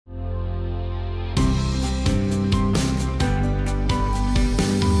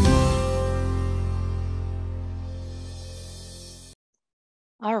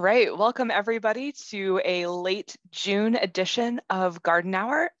All right, welcome everybody to a late June edition of Garden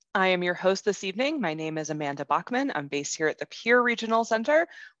Hour. I am your host this evening. My name is Amanda Bachman. I'm based here at the Pierre Regional Center,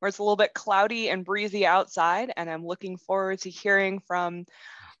 where it's a little bit cloudy and breezy outside, and I'm looking forward to hearing from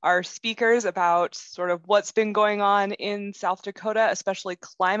our speakers about sort of what's been going on in South Dakota, especially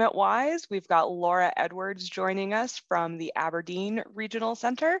climate-wise. We've got Laura Edwards joining us from the Aberdeen Regional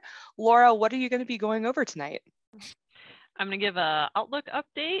Center. Laura, what are you going to be going over tonight? I'm going to give an Outlook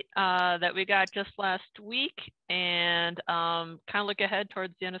update that we got just last week and kind of look ahead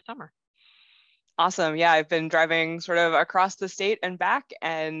towards the end of summer. Awesome. Yeah, I've been driving sort of across the state and back,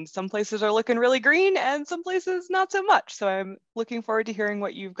 and some places are looking really green and some places not so much. So I'm looking forward to hearing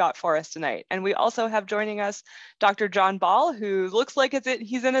what you've got for us tonight. And we also have joining us Dr. John Ball, who looks like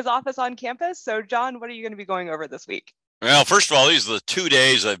he's in his office on campus. So John, what are you going to be going over this week? Well, first of all, these are the 2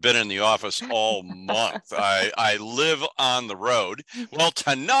 days I've been in the office all month. I live on the road. Well,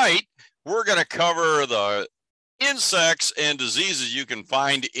 tonight we're going to cover the insects and diseases you can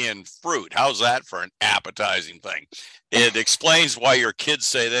find in fruit. How's that for an appetizing thing? It explains why your kids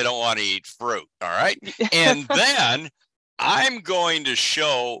say they don't want to eat fruit. All right. And then I'm going to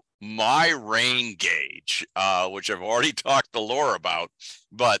show my rain gauge, which I've already talked to Laura about,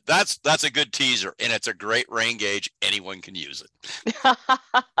 but that's a good teaser, and it's a great rain gauge. Anyone can use it.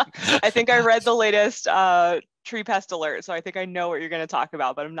 I think I read the latest tree pest alert, so I think I know what you're going to talk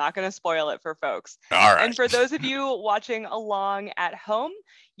about, but I'm not going to spoil it for folks. All right. And for those of you watching along at home,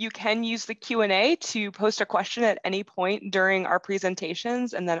 you can use the Q&A to post a question at any point during our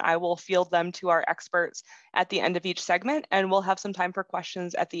presentations, and then I will field them to our experts at the end of each segment, and we'll have some time for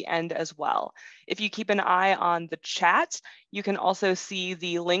questions at the end as well. If you keep an eye on the chat, you can also see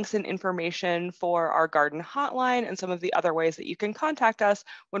the links and information for our garden hotline and some of the other ways that you can contact us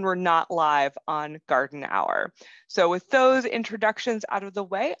when we're not live on Garden Hour. So with those introductions out of the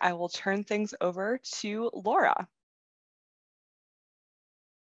way, I will turn things over to Laura.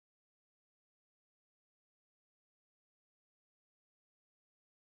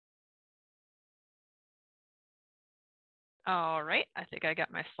 All right, I think I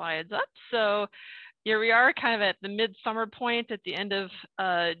got my slides up. So here we are kind of at the midsummer point at the end of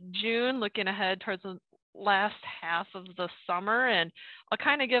June, looking ahead towards the last half of the summer. And I'll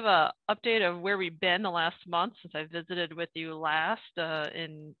kind of give an update of where we've been the last month since I visited with you last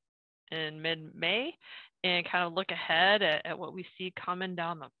in mid-May, and kind of look ahead at what we see coming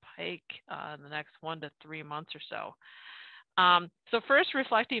down the pike in the next 1 to 3 months or so. So first,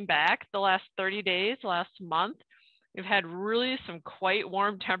 reflecting back the last 30 days, last month, we've had really some quite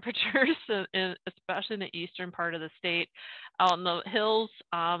warm temperatures, especially in the eastern part of the state. Out in the hills,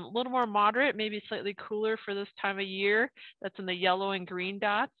 a little more moderate, maybe slightly cooler for this time of year. That's in the yellow and green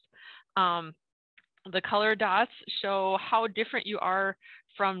dots. The color dots show how different you are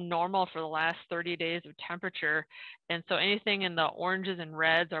from normal for the last 30 days of temperature. And so anything in the oranges and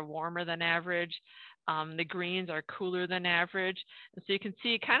reds are warmer than average. The greens are cooler than average. And so you can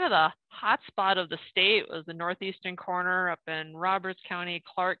see kind of the hot spot of the state was the northeastern corner up in Roberts County,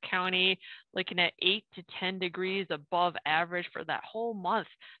 Clark County, looking at 8 to 10 degrees above average for that whole month.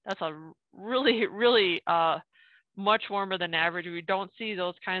 That's a really, really much warmer than average. We don't see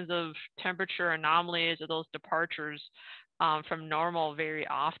those kinds of temperature anomalies or those departures from normal very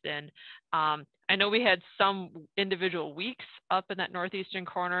often. I know we had some individual weeks up in that northeastern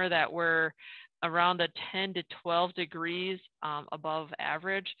corner that were around the 10 to 12 degrees above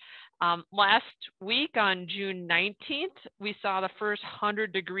average. Last week on June 19th, we saw the first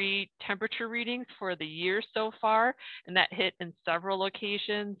 100-degree temperature readings for the year so far, and that hit in several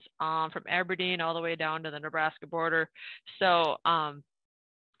locations from Aberdeen all the way down to the Nebraska border. So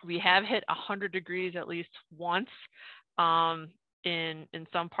we have hit 100 degrees at least once in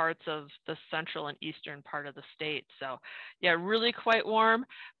some parts of the central and eastern part of the state. So yeah, really quite warm.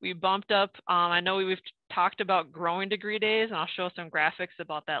 We bumped up, I know we've talked about growing degree days, and I'll show some graphics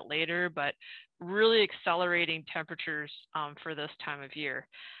about that later, but really accelerating temperatures for this time of year.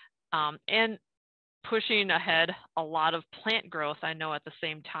 And pushing ahead a lot of plant growth, I know, at the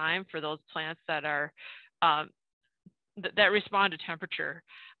same time for those plants that are that respond to temperature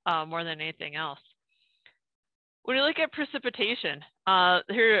more than anything else. When you look at precipitation,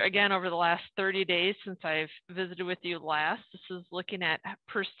 here again over the last 30 days since I've visited with you last, this is looking at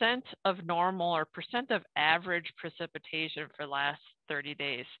percent of normal or percent of average precipitation for the last 30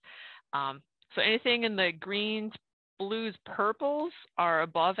 days. So anything in the greens, blues, purples are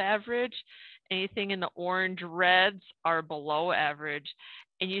above average. Anything in the orange, reds are below average.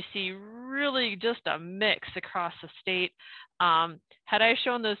 And you see really just a mix across the state. Had I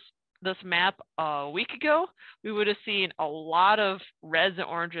shown this this map a week ago, we would have seen a lot of reds and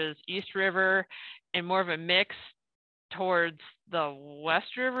oranges, East River, and more of a mix towards the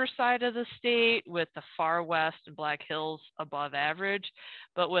West River side of the state, with the far west and Black Hills above average.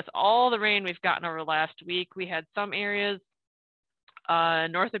 But with all the rain we've gotten over the last week, we had some areas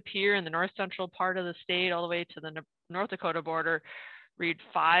north of Pierre in the north central part of the state, all the way to the North Dakota border, read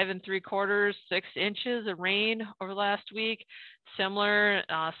 5 3/4, 6 inches of rain over the last week. Similar,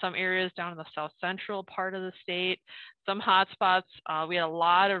 some areas down in the south central part of the state, some hot spots. We had a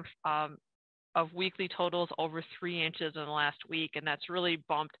lot of weekly totals over 3 inches in the last week, and that's really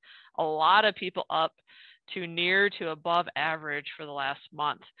bumped a lot of people up to near to above average for the last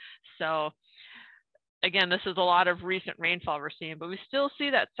month. So again, this is a lot of recent rainfall we're seeing, but we still see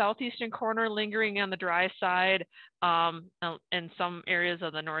that southeastern corner lingering on the dry side, in some areas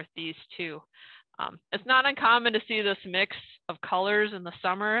of the northeast too. It's not uncommon to see this mix of colors in the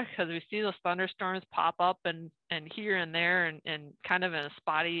summer, because we see those thunderstorms pop up and here and there, and kind of in a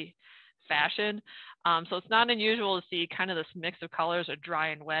spotty fashion. So it's not unusual to see kind of this mix of colors of dry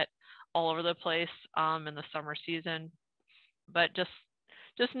and wet all over the place in the summer season. But just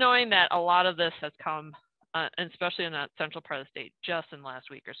knowing that a lot of this has come, especially in that central part of the state, just in the last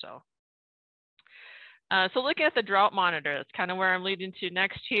week or so. So looking at the drought monitor, that's kind of where I'm leading to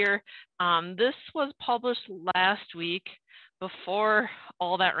next here. This was published last week before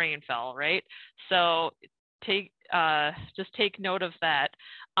all that rain fell, right? So just take note of that.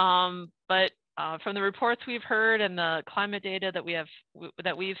 But from the reports we've heard and the climate data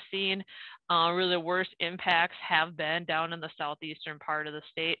that we've seen, really the worst impacts have been down in the southeastern part of the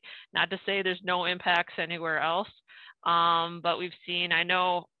state. Not to say there's no impacts anywhere else, but we've seen, I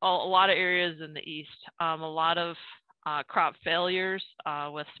know, a lot of areas in the east, a lot of crop failures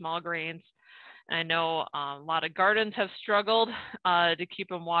with small grains. I know a lot of gardens have struggled to keep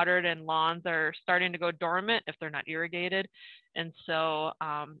them watered, and lawns are starting to go dormant if they're not irrigated. And so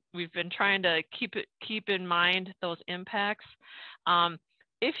we've been trying to keep in mind those impacts.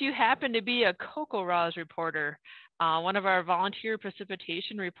 If you happen to be a CoCoRaHS reporter, one of our volunteer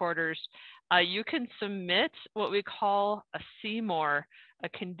precipitation reporters, you can submit what we call a CMOR, a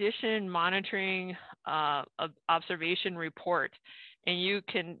condition monitoring observation report. And you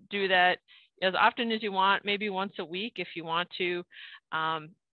can do that as often as you want, maybe once a week if you want to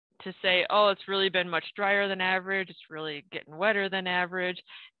say, oh, it's really been much drier than average, it's really getting wetter than average,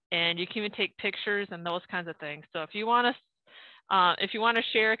 and you can even take pictures and those kinds of things. So if you want to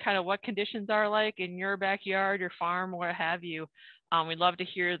share kind of what conditions are like in your backyard, your farm, what have you, we'd love to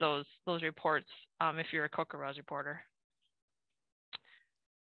hear those reports if you're a CoCoRaHS reporter.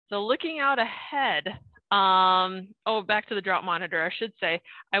 So looking out ahead, back to the drought monitor, I should say,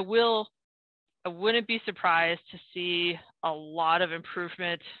 I wouldn't be surprised to see a lot of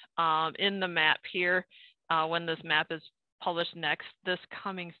improvement in the map here when this map is published this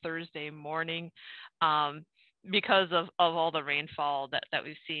coming Thursday morning, because of all the rainfall that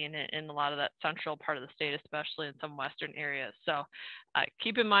we've seen in a lot of that central part of the state, especially in some western areas. So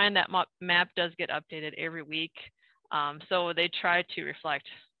keep in mind that map does get updated every week. So they try to reflect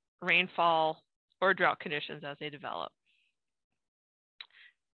rainfall or drought conditions as they develop.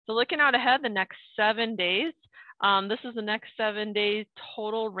 So looking out ahead, the next 7 days, this is the next 7 days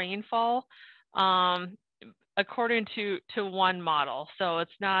total rainfall according to one model. So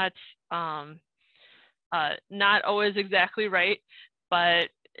it's not always exactly right, but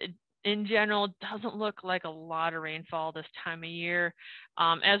in general, it doesn't look like a lot of rainfall this time of year.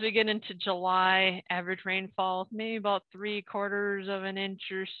 As we get into July, average rainfall, maybe about 3/4 of an inch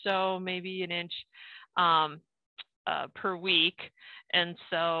or so, maybe an inch per week. And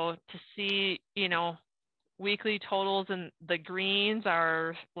so to see, weekly totals in the greens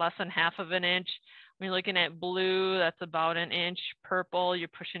are less than 1/2 an inch. When you're looking at blue, that's about an inch. Purple, you're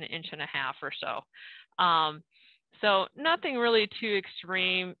pushing 1.5 inches or so. So nothing really too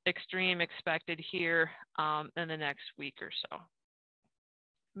extreme expected here in the next week or so.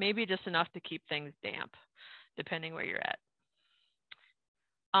 Maybe just enough to keep things damp, depending where you're at.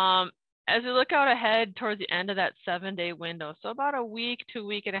 As we look out ahead towards the end of that 7-day window, so about a week to a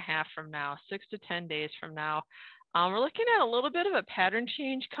week and a half from now, 6 to 10 days from now, we're looking at a little bit of a pattern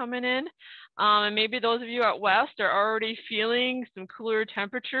change coming in. And maybe those of you out west are already feeling some cooler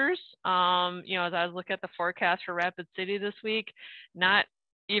temperatures. As I was looking at the forecast for Rapid City this week, not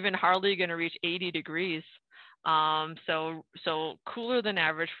even hardly going to reach 80 degrees. So cooler than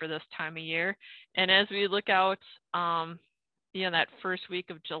average for this time of year. And as we look out, that first week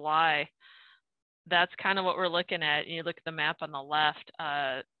of July, that's kind of what we're looking at. You look at the map on the left,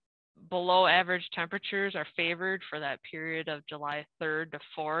 below average temperatures are favored for that period of July 3rd to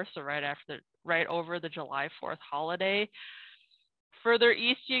 4th, so right over the July 4th holiday. Further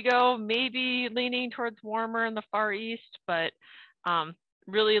east you go, maybe leaning towards warmer in the far east, but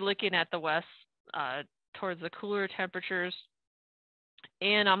really looking at the west towards the cooler temperatures.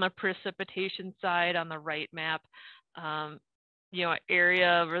 And on the precipitation side on the right map, you know,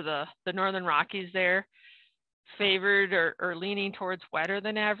 area over the Northern Rockies there, favored or leaning towards wetter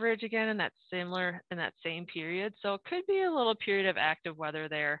than average again in that same period. So it could be a little period of active weather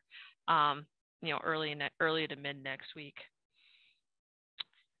there, you know, early to mid next week.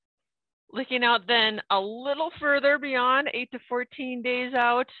 Looking out then a little further beyond 8 to 14 days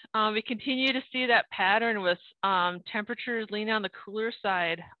out, we continue to see that pattern with temperatures leaning on the cooler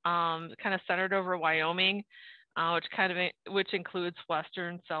side, kind of centered over Wyoming, which includes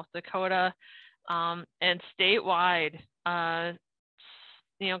western South Dakota, and statewide,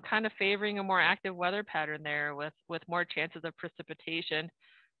 you know, kind of favoring a more active weather pattern there with more chances of precipitation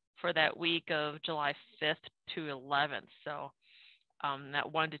for that week of July 5th to 11th. So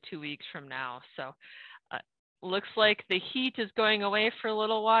that 1 to 2 weeks from now. So looks like the heat is going away for a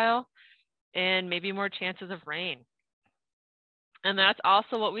little while and maybe more chances of rain. And that's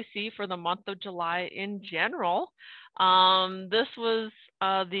also what we see for the month of July in general. This was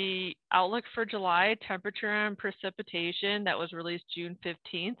the outlook for July, temperature and precipitation that was released June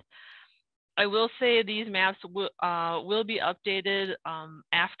 15th. I will say these maps will be updated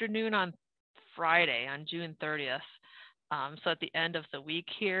afternoon on Friday on June 30th. So at the end of the week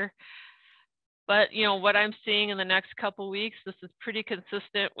here. But, you know, what I'm seeing in the next couple weeks, this is pretty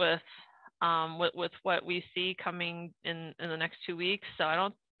consistent with what we see coming in the next 2 weeks. So I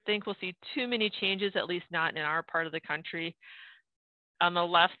don't think we'll see too many changes, at least not in our part of the country. On the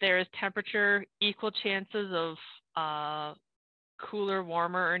left there is temperature, equal chances of cooler,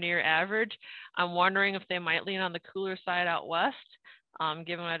 warmer, or near average. I'm wondering if they might lean on the cooler side out west,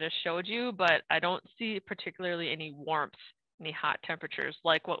 given what I just showed you, but I don't see particularly any warmth, any hot temperatures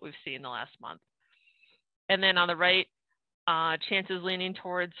like what we've seen the last month. And then on the right, chances leaning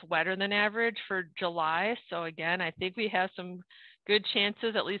towards wetter than average for July. So again, I think we have some good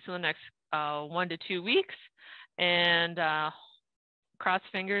chances, at least in the next 1 to 2 weeks, and cross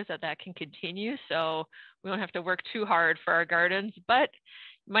fingers that can continue. So we don't have to work too hard for our gardens, but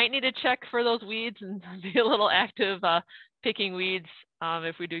might need to check for those weeds and be a little active picking weeds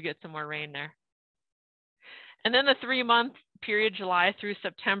if we do get some more rain there. And then the 3-month period, July through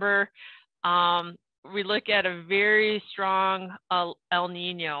September, we look at a very strong El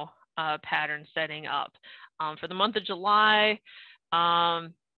Nino pattern setting up. For the month of July,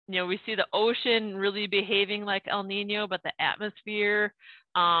 you know, we see the ocean really behaving like El Nino, but the atmosphere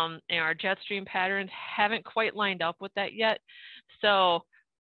and our jet stream patterns haven't quite lined up with that yet. So,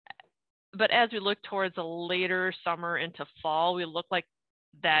 but as we look towards a later summer into fall, we look like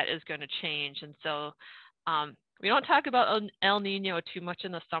that is going to change. And so we don't talk about El Nino too much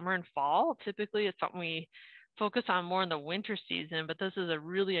in the summer and fall. Typically, it's something we focus on more in the winter season, but this is a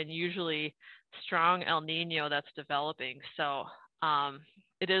really unusually strong El Nino that's developing. So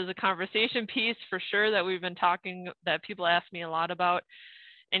it is a conversation piece for sure that we've been talking, that people ask me a lot about.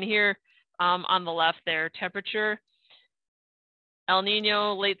 And here on the left there, temperature, El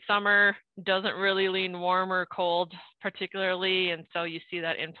Nino late summer doesn't really lean warm or cold particularly, and so you see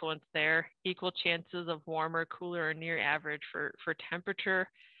that influence there. Equal chances of warmer, cooler, or near average for temperature.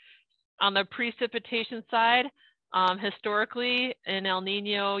 On the precipitation side, historically in El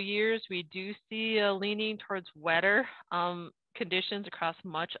Nino years, we do see a leaning towards wetter conditions across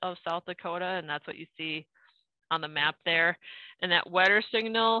much of South Dakota, and that's what you see on the map there. And that wetter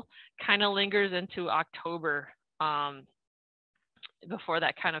signal kind of lingers into October before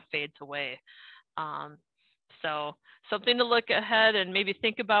that kind of fades away. So something to look ahead and maybe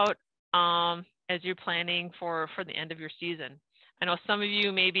think about as you're planning for the end of your season. I know some of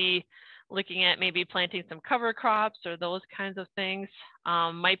you may be looking at maybe planting some cover crops or those kinds of things.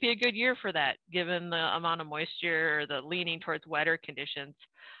 Might be a good year for that, given the amount of moisture or the leaning towards wetter conditions.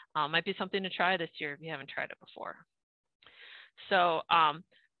 Might be something to try this year if you haven't tried it before. So I'm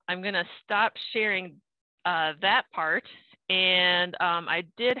going to stop sharing that part. And I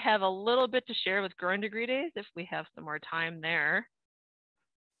did have a little bit to share with growing degree days if we have some more time there.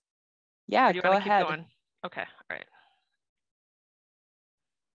 Yeah, go ahead. Keep going? Okay, all right.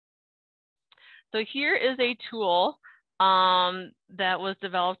 So here is a tool that was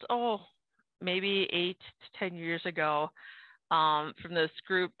developed, maybe 8 to 10 years ago from this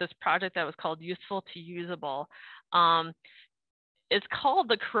group, this project that was called Useful to Usable. It's called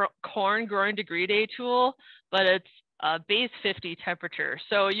the Corn Growing Degree Day tool, but it's base 50 temperature.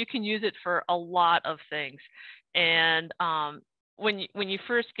 So you can use it for a lot of things. And when you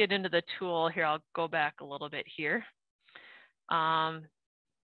first get into the tool, here, I'll go back a little bit here.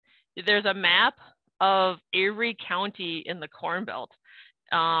 There's a map of every county in the Corn Belt,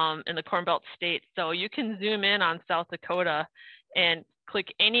 state. So you can zoom in on South Dakota and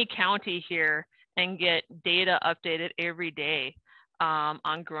click any county here and get data updated every day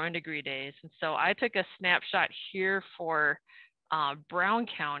on growing degree days. And so I took a snapshot here for Brown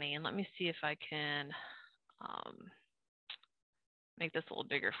County, and let me see if I can make this a little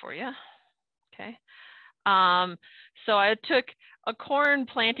bigger for you. Okay. So I took a corn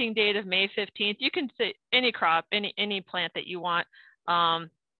planting date of May 15th. You can say any crop, any plant that you want,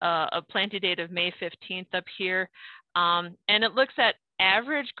 a planting date of May 15th up here. And it looks at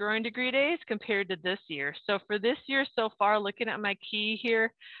average growing degree days compared to this year. So for this year so far, looking at my key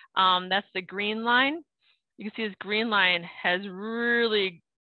here, that's the green line. You can see this green line has really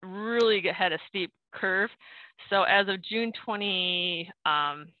had a steep curve. So as of June 20,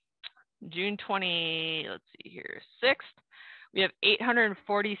 let's see here, 6th, we have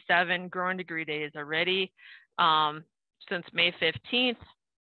 847 growing degree days already since May 15th,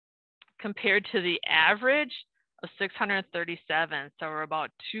 compared to the average of 637. So we're about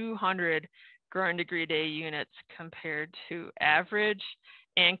 200 growing degree day units compared to average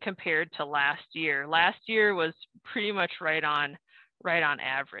and compared to last year. Last year was pretty much right on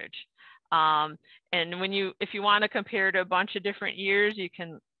average. And if you want to compare to a bunch of different years, you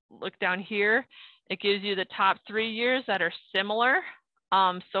can look down here. It gives you the top 3 years that are similar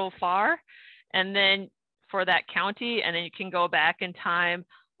so far, and then for that county, and then you can go back in time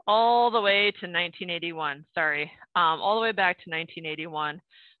all the way to 1981. Sorry, all the way back to 1981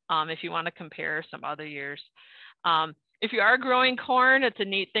 if you want to compare some other years. If you are growing corn, it's a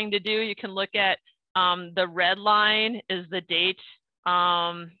neat thing to do. You can look at the red line is the date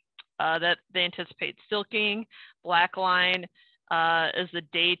that they anticipate silking. Black line is the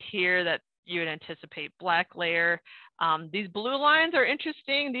date here that you would anticipate black layer. These blue lines are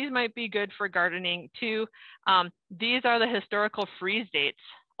interesting. These might be good for gardening too. These are the historical freeze dates,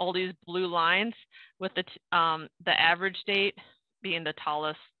 all these blue lines, with the average date being the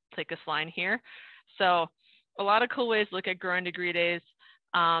tallest, thickest line here. So a lot of cool ways to look at growing degree days.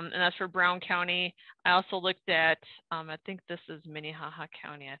 And that's for Brown County. I also looked at, I think this is Minnehaha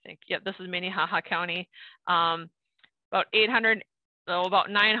County, I think. Yep, this is Minnehaha County. About 800, so about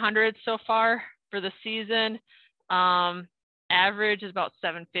 900 so far for the season. Average is about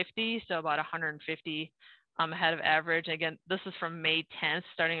 750, so about 150 ahead of average. Again, this is from May 10th,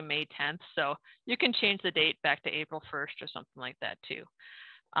 starting in May 10th. So you can change the date back to April 1st or something like that too.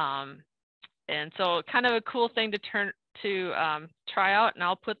 And so kind of a cool thing to try out, and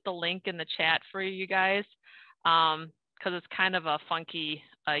I'll put the link in the chat for you guys because it's kind of a funky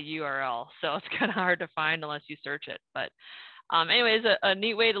URL. So it's kind of hard to find unless you search it. But anyways, a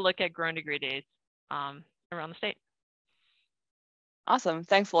neat way to look at growing degree days around the state. Awesome.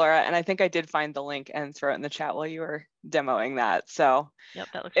 Thanks, Laura. And I think I did find the link and throw it in the chat while you were demoing that. So yep,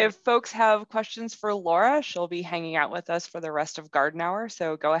 that looks if good. Folks have questions for Laura, she'll be hanging out with us for the rest of Garden Hour.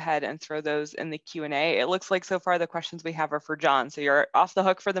 So go ahead and throw those in the Q&A. It looks like so far the questions we have are for John. So you're off the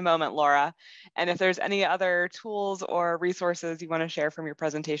hook for the moment, Laura. And if there's any other tools or resources you want to share from your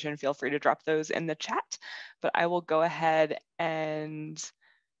presentation, feel free to drop those in the chat. But I will go ahead and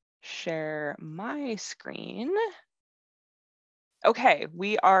share my screen. Okay,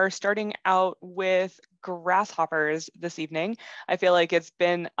 we are starting out with grasshoppers this evening. I feel like it's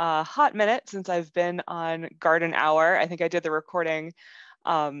been a hot minute since I've been on Garden Hour. I think I did the recording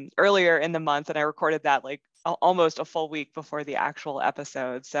earlier in the month, and I recorded that like almost a full week before the actual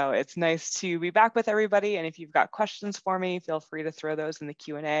episode. So it's nice to be back with everybody. And if you've got questions for me, feel free to throw those in the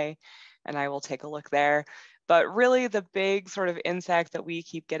Q&A and I will take a look there. But really the big sort of insect that we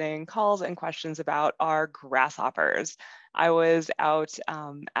keep getting calls and questions about are grasshoppers. I was out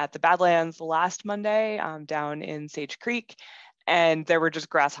at the Badlands last Monday down in Sage Creek, and there were just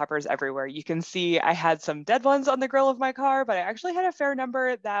grasshoppers everywhere. You can see I had some dead ones on the grill of my car, but I actually had a fair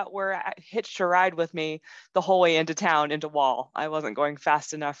number that were hitched a ride with me the whole way into town, into Wall. I wasn't going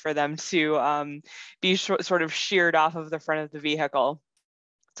fast enough for them to be sort of sheared off of the front of the vehicle.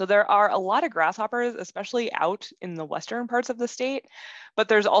 So there are a lot of grasshoppers, especially out in the western parts of the state, but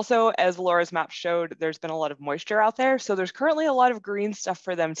there's also, as Laura's map showed, there's been a lot of moisture out there. So there's currently a lot of green stuff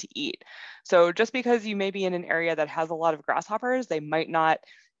for them to eat. So just because you may be in an area that has a lot of grasshoppers, they might not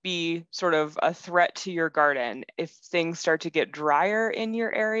be sort of a threat to your garden. If things start to get drier in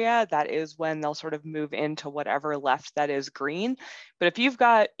your area, that is when they'll sort of move into whatever left that is green. But if you've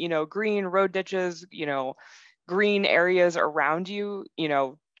got, green road ditches, green areas around you, you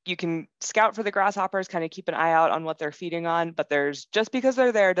know, you can scout for the grasshoppers, kind of keep an eye out on what they're feeding on, but just because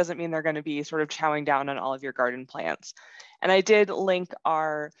they're there doesn't mean they're going to be sort of chowing down on all of your garden plants. And I did link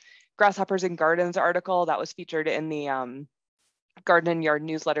our Grasshoppers in Gardens article that was featured in the Garden and Yard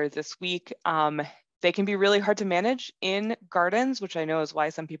newsletter this week. They can be really hard to manage in gardens, which I know is why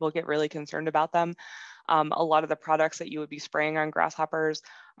some people get really concerned about them. A lot of the products that you would be spraying on grasshoppers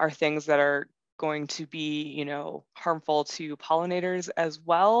are things that are going to be, you know, harmful to pollinators as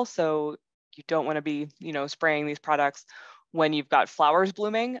well. So you don't want to be, you know, spraying these products when you've got flowers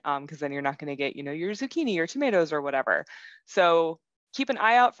blooming, because then you're not going to get, you know, your zucchini or tomatoes or whatever. So keep an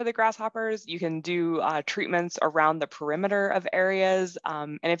eye out for the grasshoppers. You can do treatments around the perimeter of areas.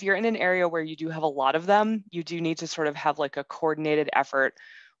 And if you're in an area where you do have a lot of them, you do need to sort of have like a coordinated effort,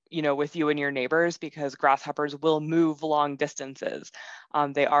 you know, with you and your neighbors, because grasshoppers will move long distances.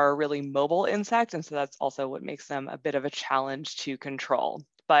 They are a really mobile insect, and so that's also what makes them a bit of a challenge to control.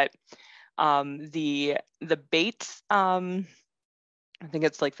 But the bait, I think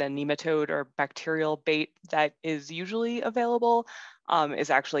it's like the nematode or bacterial bait that is usually available is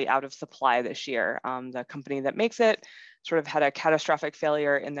actually out of supply this year. The company that makes it sort of had a catastrophic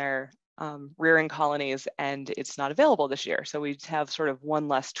failure in their rearing colonies, and it's not available this year. So we have sort of one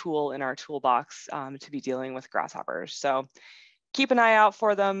less tool in our toolbox to be dealing with grasshoppers. So keep an eye out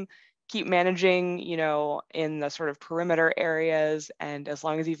for them, keep managing, you know, in the sort of perimeter areas. And as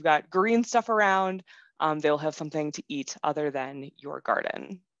long as you've got green stuff around, they'll have something to eat other than your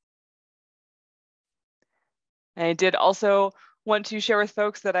garden. And I did also want to share with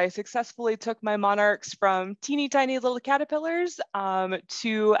folks that I successfully took my monarchs from teeny tiny little caterpillars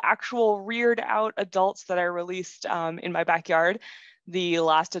to actual reared out adults that I released in my backyard. The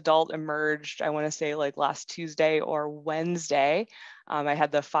last adult emerged, I want to say like last Tuesday or Wednesday. I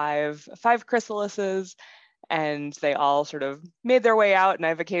had the five chrysalises, and they all sort of made their way out, and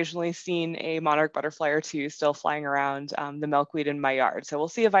I've occasionally seen a monarch butterfly or two still flying around the milkweed in my yard. So we'll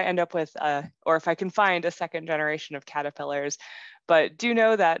see if I end up with, or if I can find a second generation of caterpillars. But do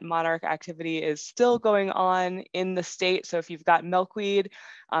know that monarch activity is still going on in the state. So if you've got milkweed,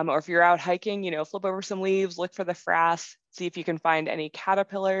 or if you're out hiking, you know, flip over some leaves, look for the frass, see if you can find any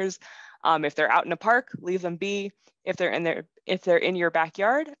caterpillars. If they're out in a park, leave them be. If they're in your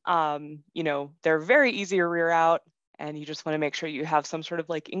backyard, you know, they're very easy to rear out, and you just want to make sure you have some sort of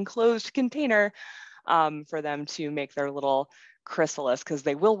like enclosed container for them to make their little chrysalis, because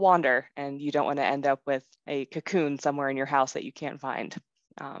they will wander, and you don't want to end up with a cocoon somewhere in your house that you can't find.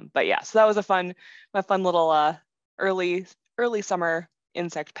 But yeah, so that was my fun little early summer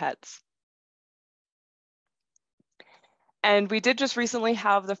insect pets. And we did just recently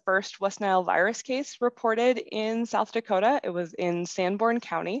have the first West Nile virus case reported in South Dakota. It was in Sanborn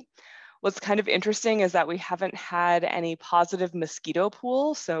County. What's kind of interesting is that we haven't had any positive mosquito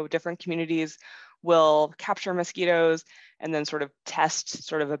pools. So different communities will capture mosquitoes and then sort of test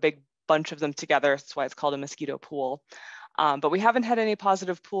sort of a big bunch of them together. That's why it's called a mosquito pool. But we haven't had any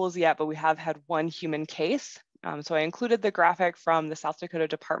positive pools yet, but we have had one human case. So I included the graphic from the South Dakota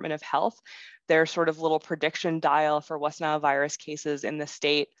Department of Health, their sort of little prediction dial for West Nile virus cases in the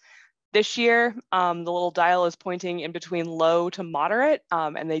state. This year, the little dial is pointing in between low to moderate,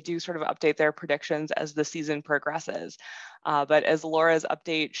 and they do sort of update their predictions as the season progresses. But as Laura's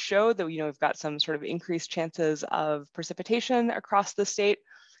update showed, that, you know, we've got some sort of increased chances of precipitation across the state.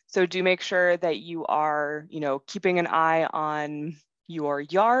 So do make sure that you are, you know, keeping an eye on your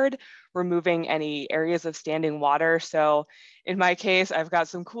yard, removing any areas of standing water. So in my case, I've got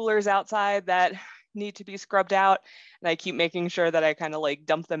some coolers outside that need to be scrubbed out, and I keep making sure that I kind of like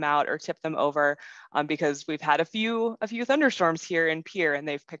dump them out or tip them over because we've had a few thunderstorms here in Pierre, and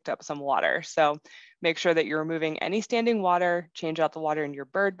they've picked up some water. So make sure that you're removing any standing water, change out the water in your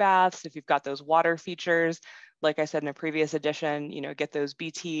bird baths. If you've got those water features, like I said in a previous edition, you know, get those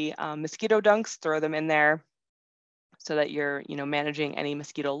BT mosquito dunks, throw them in there so that you're, you know, managing any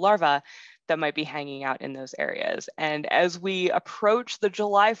mosquito larvae that might be hanging out in those areas. And as we approach the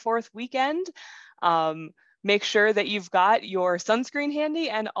July 4th weekend, make sure that you've got your sunscreen handy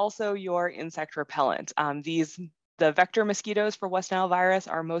and also your insect repellent. The vector mosquitoes for West Nile virus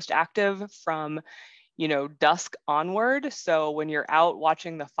are most active from, you know, dusk onward. So when you're out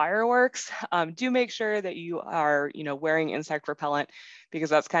watching the fireworks, do make sure that you are, you know, wearing insect repellent,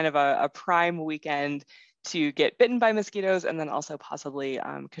 because that's kind of a prime weekend to get bitten by mosquitoes and then also possibly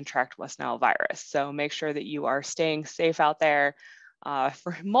contract West Nile virus. So make sure that you are staying safe out there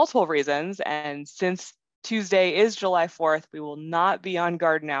for multiple reasons. And since Tuesday is July 4th, we will not be on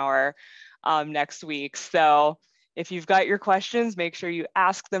garden hour next week. So if you've got your questions, make sure you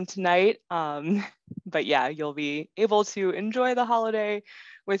ask them tonight. But yeah, you'll be able to enjoy the holiday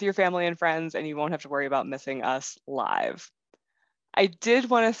with your family and friends, and you won't have to worry about missing us live. I did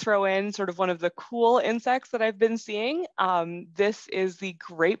want to throw in sort of one of the cool insects that I've been seeing. This is the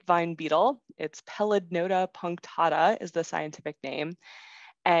grapevine beetle. It's Pelidnota punctata is the scientific name.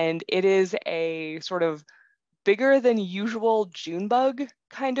 And it is a sort of bigger than usual June bug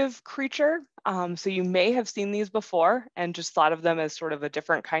kind of creature. So you may have seen these before and just thought of them as sort of a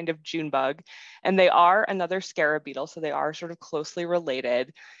different kind of June bug. And they are another scarab beetle, so they are sort of closely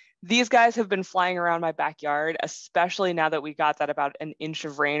related. These guys have been flying around my backyard, especially now that we got that about an inch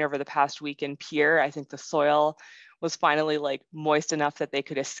of rain over the past week in Pierre. I think the soil was finally like moist enough that they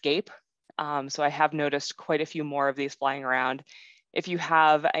could escape. So I have noticed quite a few more of these flying around. If you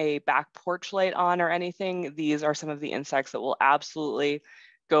have a back porch light on or anything, these are some of the insects that will absolutely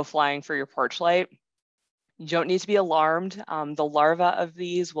go flying for your porch light. You don't need to be alarmed. The larvae of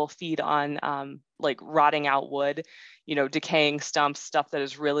these will feed on like rotting out wood, you know, decaying stumps, stuff that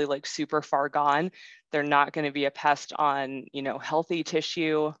is really like super far gone. They're not going to be a pest on, you know, healthy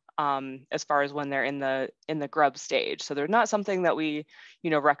tissue as far as when they're in the grub stage. So they're not something that we, you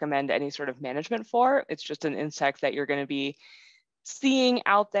know, recommend any sort of management for. It's just an insect that you're going to be seeing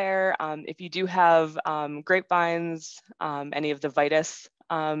out there. If you do have grapevines, any of the Vitis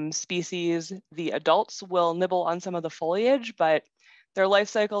species, the adults will nibble on some of the foliage, but their life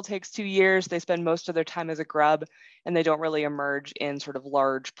cycle takes 2 years. They spend most of their time as a grub, and they don't really emerge in sort of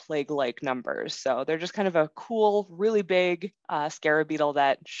large plague-like numbers. So they're just kind of a cool, really big scarab beetle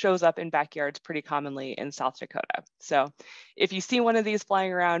that shows up in backyards pretty commonly in South Dakota. So if you see one of these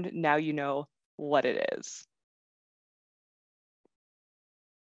flying around, now you know what it is.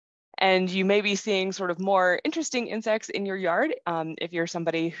 And you may be seeing sort of more interesting insects in your yard if you're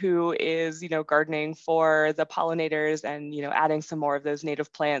somebody who is, you know, gardening for the pollinators and, you know, adding some more of those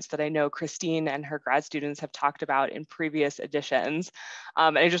native plants that I know Christine and her grad students have talked about in previous editions.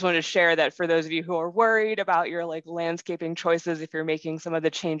 And I just wanted to share that for those of you who are worried about your like landscaping choices, if you're making some of the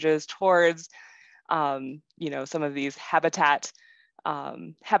changes towards, you know, some of these habitat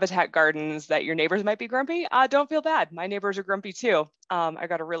gardens that your neighbors might be grumpy, don't feel bad. My neighbors are grumpy too. I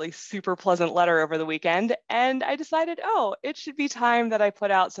got a really super pleasant letter over the weekend, and I decided, oh, it should be time that I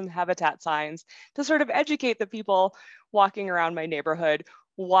put out some habitat signs to sort of educate the people walking around my neighborhood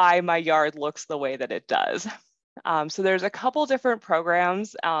why my yard looks the way that it does. So there's a couple different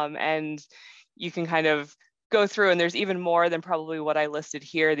programs, and you can kind of go through, and there's even more than probably what I listed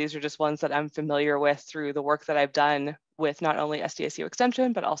here. These are just ones that I'm familiar with through the work that I've done with not only SDSU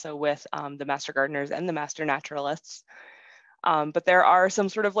Extension, but also with the Master Gardeners and the Master Naturalists. But there are some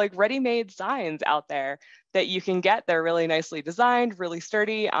sort of like ready-made signs out there that you can get. They're really nicely designed, really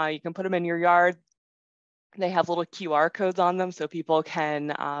sturdy. You can put them in your yard. They have little QR codes on them so people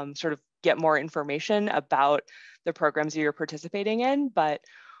can sort of get more information about the programs you're participating in. But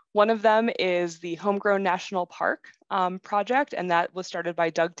one of them is the Homegrown National Park project, and that was started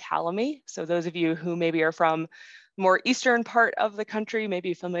by Doug Tallamy. So those of you who maybe are from more eastern part of the country may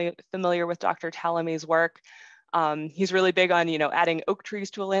be familiar with Dr. Tallamy's work. He's really big on, you know, adding oak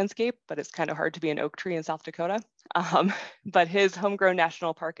trees to a landscape, but it's kind of hard to be an oak tree in South Dakota. But his Homegrown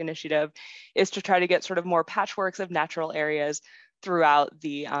National Park initiative is to try to get sort of more patchworks of natural areas throughout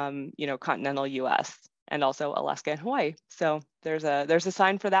the, you know, continental US and also Alaska and Hawaii. So there's a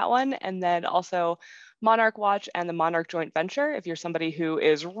sign for that one. And then also Monarch Watch and the Monarch Joint Venture. If you're somebody who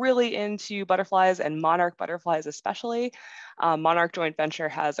is really into butterflies and monarch butterflies especially, Monarch Joint Venture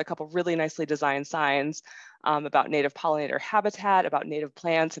has a couple really nicely designed signs about native pollinator habitat, about native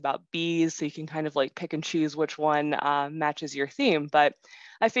plants, about bees. So you can kind of like pick and choose which one matches your theme. But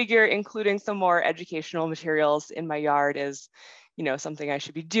I figure including some more educational materials in my yard is, you know, something I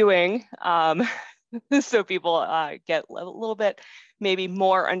should be doing. So people get a little bit maybe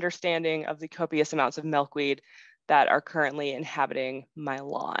more understanding of the copious amounts of milkweed that are currently inhabiting my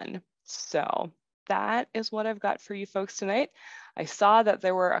lawn. So that is what I've got for you folks tonight. I saw that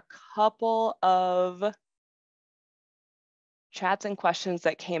there were a couple of chats and questions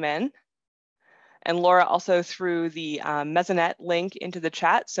that came in. And Laura also threw the Mesonet link into the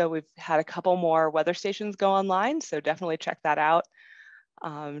chat. So we've had a couple more weather stations go online. So definitely check that out.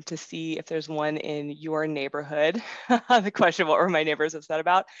 To see if there's one in your neighborhood. The question, what were my neighbors upset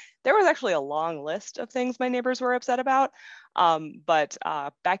about? There was actually a long list of things my neighbors were upset about, but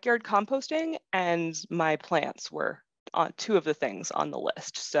backyard composting and my plants were on 2 of the things on the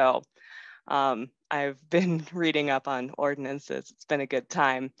list. So I've been reading up on ordinances. It's been a good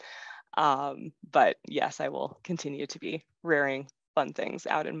time. But yes, I will continue to be rearing fun things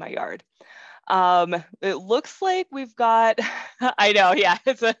out in my yard. It looks like we've got, I know, yeah,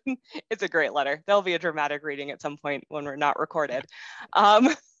 it's a great letter. There'll be a dramatic reading at some point when we're not recorded.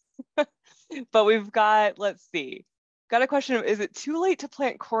 But we've got, let's see, got a question of, is it too late to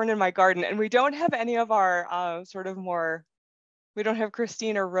plant corn in my garden? And we don't have any of our we don't have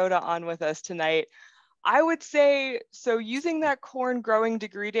Christine or Rhoda on with us tonight. I would say, so using that corn growing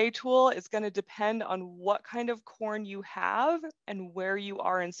degree day tool is going to depend on what kind of corn you have and where you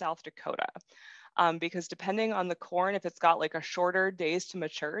are in South Dakota. Because depending on the corn, if it's got like a shorter days to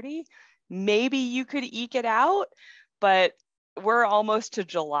maturity, maybe you could eke it out, but we're almost to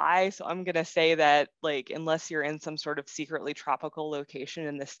July. So I'm going to say that, like, unless you're in some sort of secretly tropical location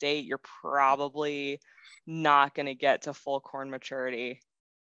in the state, you're probably not going to get to full corn maturity.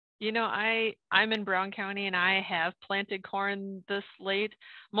 You know, I'm in Brown County and I have planted corn this late,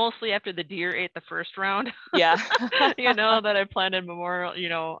 mostly after the deer ate the first round. Yeah. You know, that I planted Memorial, you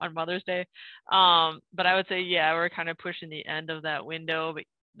know, on Mother's Day. But I would say, yeah, we're kind of pushing the end of that window.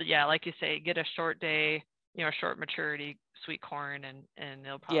 But yeah, like you say, get a short day, you know, short maturity sweet corn and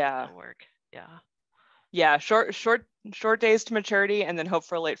it'll probably still work. Yeah. Yeah, short days to maturity and then hope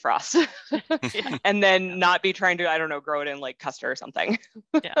for late frost. Yeah. And then not be trying to, I don't know, grow it in like Custer or something.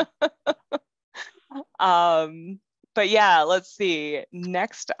 Yeah. But yeah, let's see.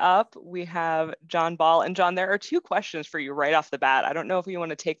 Next up, we have John Ball. And John, there are two questions for you right off the bat. I don't know if you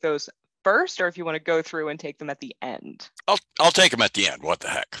want to take those first or if you want to go through and take them at the end. I'll take them at the end. What the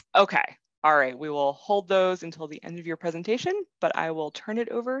heck? Okay. All right. We will hold those until the end of your presentation, but I will turn it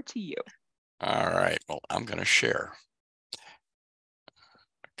over to you. All right. Well, I'm going to share.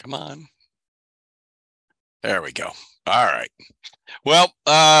 Come on. There we go. All right. Well,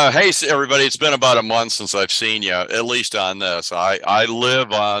 hey, everybody, it's been about a month since I've seen you, at least on this. I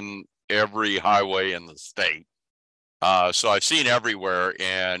live on every highway in the state. So I've seen everywhere.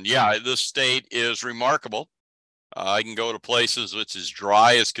 And yeah, this state is remarkable. I can go to places which is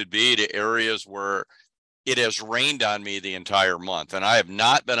dry as could be to areas where it has rained on me the entire month. And I have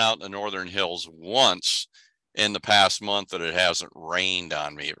not been out in the Northern Hills once in the past month that it hasn't rained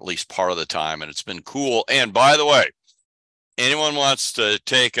on me, at least part of the time. And it's been cool. And by the way, anyone wants to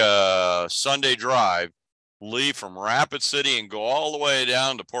take a Sunday drive, leave from Rapid City and go all the way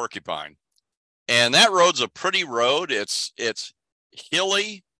down to Porcupine. And that road's a pretty road. It's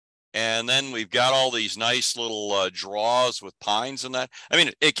hilly. And then we've got all these nice little draws with pines and that. I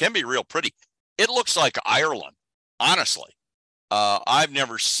mean, it can be real pretty. It looks like Ireland, honestly. I've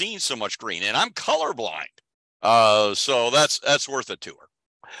never seen so much green, and I'm colorblind. So that's worth a tour.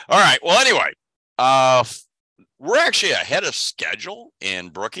 All right. Well, anyway, we're actually ahead of schedule in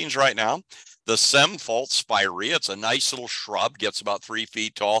Brookings right now. The Semfoltz spirea, it's a nice little shrub, gets about 3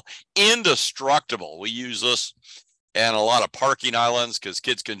 feet tall, indestructible. We use this in a lot of parking islands because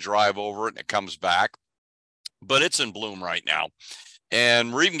kids can drive over it and it comes back. But it's in bloom right now.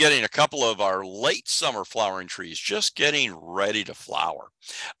 And we're even getting a couple of our late summer flowering trees just getting ready to flower.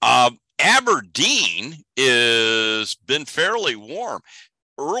 Aberdeen is been fairly warm.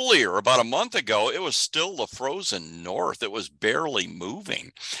 Earlier, about a month ago, it was still the frozen north. It was barely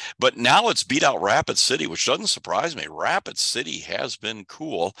moving. But now it's beat out Rapid City, which doesn't surprise me. Rapid City has been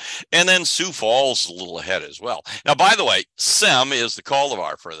cool. And then Sioux Falls a little ahead as well. Now, by the way, Sem is the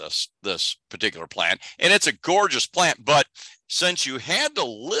cultivar for this particular plant. And it's a gorgeous plant. But since you had to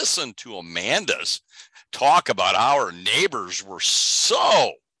listen to Amanda's talk about our neighbors were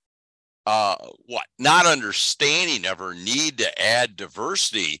so not understanding of her need to add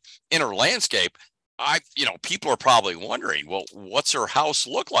diversity in her landscape, people are probably wondering, well, what's her house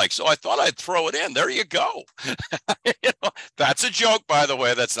look like? So I thought I'd throw it in. There you go. That's a joke, by the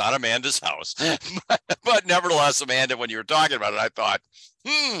way. That's not Amanda's house. But nevertheless, Amanda, when you were talking about it, I thought,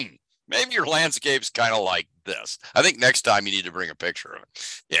 maybe your landscape's kind of like this. I think next time you need to bring a picture of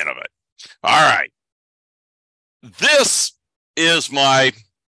it. All right. This is my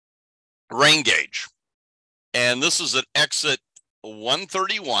rain gauge. And this is at exit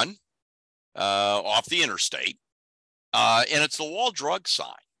 131 off the interstate. And it's the wall drug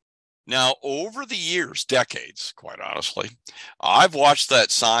sign. Now, over the years, decades, quite honestly, I've watched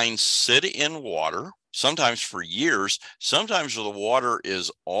that sign sit in water, sometimes for years, sometimes where the water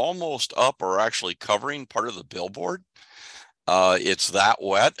is almost up or actually covering part of the billboard. It's that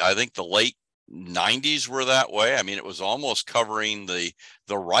wet. I think the late 90s were that way. I mean, it was almost covering the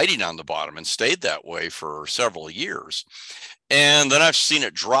writing on the bottom and stayed that way for several years. And then I've seen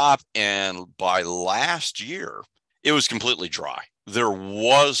it drop. And by last year, it was completely dry. There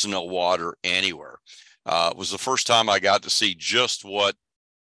was no water anywhere. It was the first time I got to see just what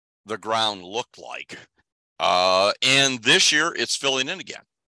the ground looked like. And this year it's filling in again.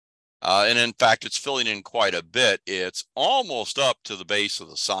 And in fact, it's filling in quite a bit. It's almost up to the base of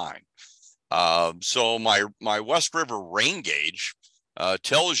the sign. So my West River rain gauge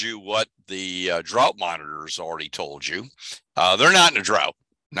tells you what the drought monitors already told you. They're not in a drought,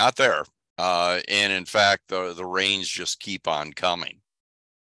 not there. And in fact, the rains just keep on coming.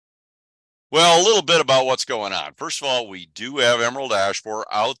 Well, a little bit about what's going on. First of all, we do have emerald ash borer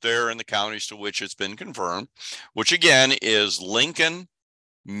out there in the counties to which it's been confirmed, which again is Lincoln,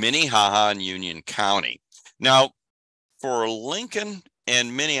 Minnehaha, and Union County. Now, for Lincoln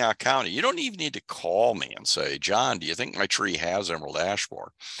and Minnehaha County, you don't even need to call me and say, John, do you think my tree has emerald ash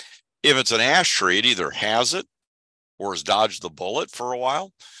borer? If it's an ash tree, it either has it or has dodged the bullet for a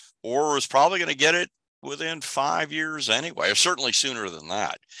while, or is probably going to get it within 5 years anyway, or certainly sooner than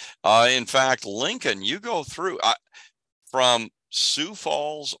that. In fact, Lincoln, you go through from Sioux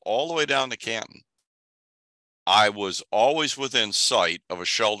Falls all the way down to Canton. I was always within sight of a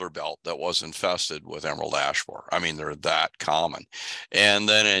shelter belt that was infested with emerald ash borer. I mean, they're that common. And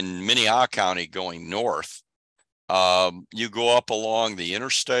then in Minnehaha County going north, you go up along the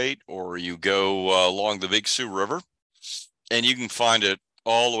interstate or you go along the Big Sioux River, and you can find it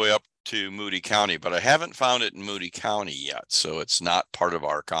all the way up to Moody County, but I haven't found it in Moody County yet, so it's not part of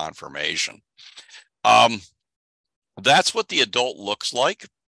our confirmation. That's what the adult looks like.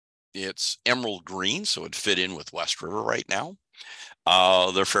 It's emerald green, so it'd fit in with West River right now.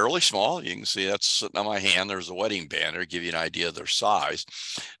 They're fairly small. You can see that's sitting on my hand. There's a wedding banner to give you an idea of their size.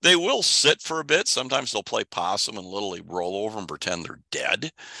 They will sit for a bit. Sometimes they'll play possum and literally roll over and pretend they're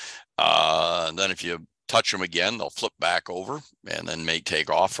dead. And then if you touch them again, they'll flip back over and then may take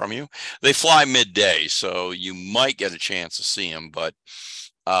off from you. They fly midday, so you might get a chance to see them. But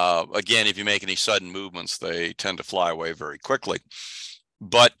again, if you make any sudden movements, they tend to fly away very quickly.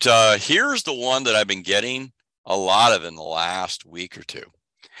 But here's the one that I've been getting a lot of in the last week or two,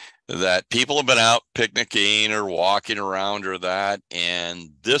 that people have been out picnicking or walking around or that, and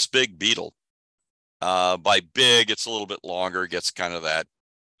this big beetle, by big, it's a little bit longer, gets kind of that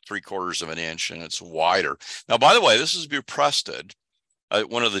 3/4 of an inch, and it's wider. Now, by the way, this is buprested,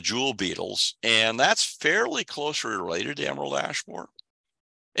 one of the jewel beetles, and that's fairly closely related to emerald ash borer.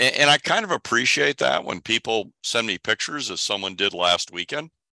 And I kind of appreciate that when people send me pictures, as someone did last weekend,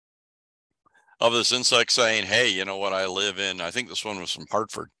 of this insect saying, hey, you know what, I live in, I think this one was from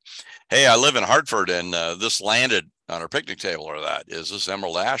Hartford. Hey, I live in Hartford, and this landed on our picnic table, or that. Is this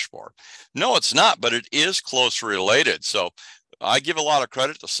emerald ash borer? No, it's not, but it is closely related. So I give a lot of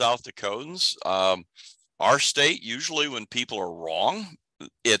credit to South Dakotans. Our state, usually when people are wrong,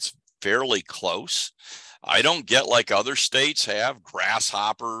 it's fairly close. I don't get like other states have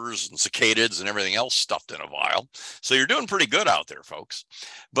grasshoppers and cicadas and everything else stuffed in a vial. So you're doing pretty good out there, folks.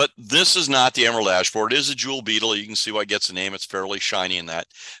 But this is not the emerald ash borer. It is a jewel beetle. You can see why it gets a name. It's fairly shiny in that.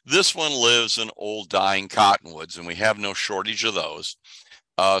 This one lives in old dying cottonwoods, and we have no shortage of those.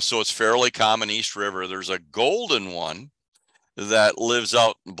 So it's fairly common East River. There's a golden one that lives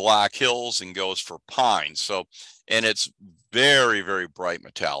out in Black Hills and goes for pine. So, and it's very, very bright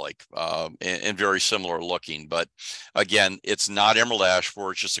metallic and very similar looking. But again, it's not emerald ash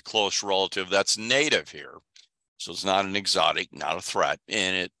borer. It's just a close relative that's native here. So it's not an exotic, not a threat.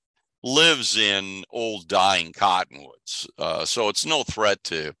 And it lives in old dying cottonwoods. So it's no threat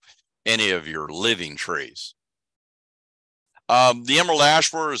to any of your living trees. The emerald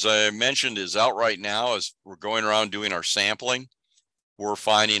ash borer, as I mentioned, is out right now as we're going around doing our sampling. We're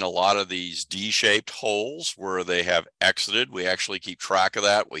finding a lot of these D-shaped holes where they have exited. We actually keep track of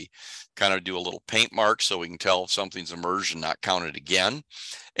that. We kind of do a little paint mark so we can tell if something's emerged and not counted again.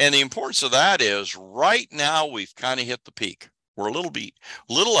 And the importance of that is right now we've kind of hit the peak. We're a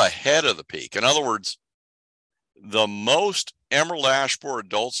little ahead of the peak. In other words, the most emerald ash borer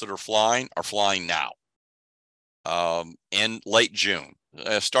adults that are flying now. In late June,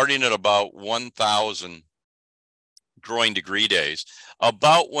 starting at about 1,000 growing degree days,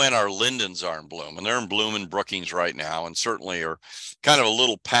 about when our lindens are in bloom. And they're in bloom in Brookings right now, and certainly are kind of a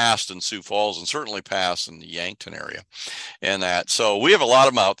little past in Sioux Falls, and certainly past in the Yankton area and that. So we have a lot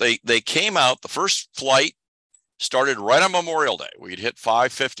of them out. They came out, the first flight started right on Memorial Day. We'd hit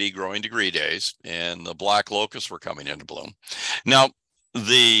 550 growing degree days, and the black locusts were coming into bloom. Now,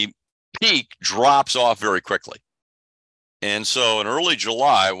 the peak drops off very quickly. And so in early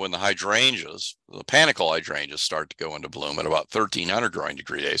July, when the hydrangeas, the panicle hydrangeas, start to go into bloom at about 1,300 growing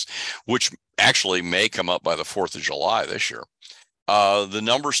degree days, which actually may come up by the 4th of July this year, the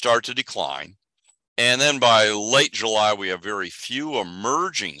numbers start to decline. And then by late July, we have very few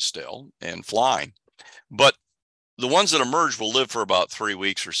emerging still and flying. But the ones that emerge will live for about 3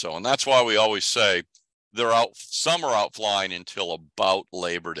 weeks or so. And that's why we always say, they're out, some are out flying until about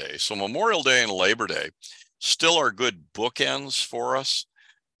Labor Day. So Memorial Day and Labor Day still are good bookends for us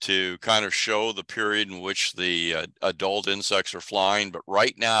to kind of show the period in which the adult insects are flying. But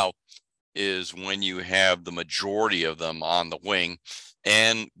right now is when you have the majority of them on the wing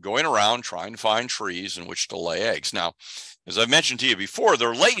and going around trying to find trees in which to lay eggs. Now, as I've mentioned to you before,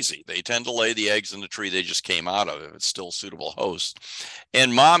 they're lazy. They tend to lay the eggs in the tree they just came out of if it's still a suitable host.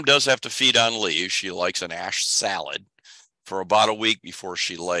 And mom does have to feed on leaves. She likes an ash salad for about a week before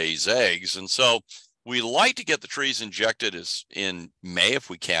she lays eggs. And so we like to get the trees injected as in May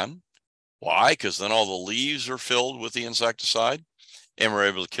if we can. Why? Because then all the leaves are filled with the insecticide and we're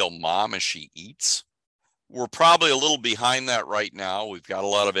able to kill mom as she eats. We're probably a little behind that right now. We've got a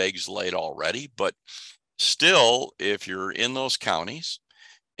lot of eggs laid already, but still, if you're in those counties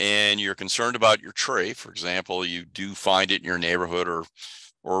and you're concerned about your tree, for example, you do find it in your neighborhood or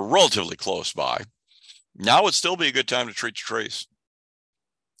relatively close by, now would still be a good time to treat your trees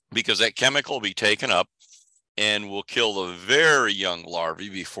because that chemical will be taken up and will kill the very young larvae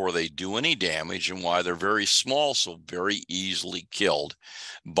before they do any damage, and why they're very small, so very easily killed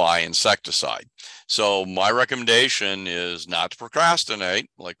by insecticide. So my recommendation is not to procrastinate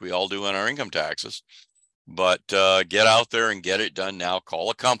like we all do in our income taxes, but get out there and get it done now. Call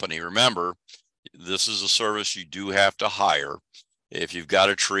a company. Remember, this is a service you do have to hire. If you've got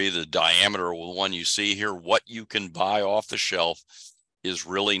a tree, the diameter of the one you see here, what you can buy off the shelf is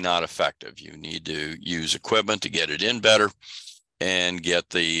really not effective. You need to use equipment to get it in better and get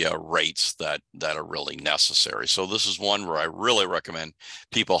the rates that are really necessary. So this is one where I really recommend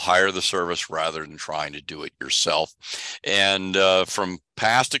people hire the service rather than trying to do it yourself. And from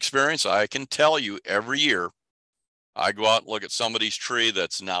past experience, I can tell you every year, I go out and look at somebody's tree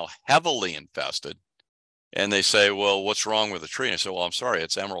that's now heavily infested. And they say, well, what's wrong with the tree? And I say, well, I'm sorry,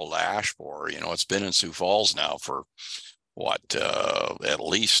 it's emerald ash borer. You know, it's been in Sioux Falls now for at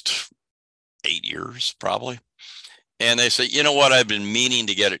least 8 years, probably. And they say, you know what, I've been meaning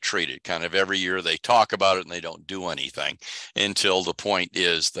to get it treated. Kind of every year they talk about it and they don't do anything until the point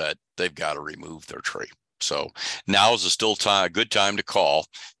is that they've got to remove their tree. So now is a good time to call,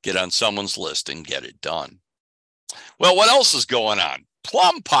 get on someone's list and get it done. Well, what else is going on?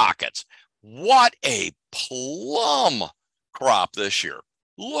 Plum pockets. What a plum crop this year.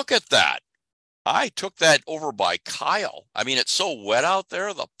 Look at that. I took that over by Kyle. I mean, it's so wet out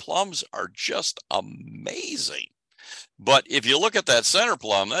there. The plums are just amazing. But if you look at that center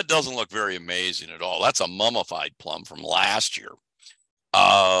plum, that doesn't look very amazing at all. That's a mummified plum from last year.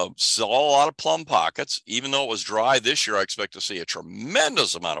 Saw a lot of plum pockets. Even though it was dry this year, I expect to see a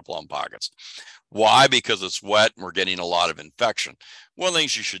tremendous amount of plum pockets. Why? Because it's wet and we're getting a lot of infection. One of the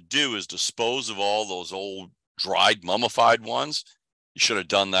things you should do is dispose of all those old dried mummified ones. You should have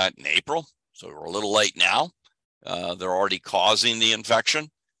done that in April. So we're a little late now. They're already causing the infection.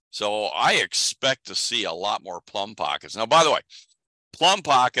 So I expect to see a lot more plum pockets. Now, by the way, plum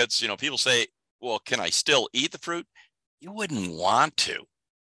pockets, you know, people say, well, can I still eat the fruit? You wouldn't want to.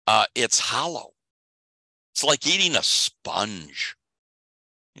 It's hollow. It's like eating a sponge.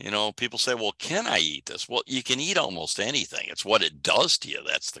 You know, people say, well, can I eat this? Well, you can eat almost anything. It's what it does to you.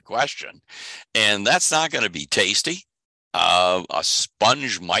 That's the question. And that's not going to be tasty. A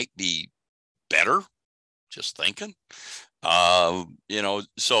sponge might be better, just thinking. You know,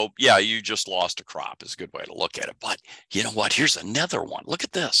 so yeah, you just lost a crop is a good way to look at it. But you know what? Here's another one. Look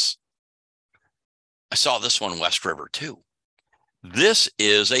at this. I saw this one in West River too. This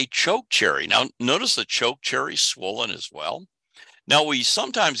is a choke cherry. Now, notice the choke cherry swollen as well. Now, we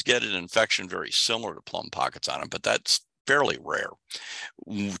sometimes get an infection very similar to plum pockets on them, but that's fairly rare.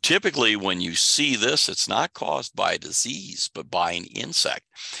 Typically, when you see this, it's not caused by a disease, but by an insect.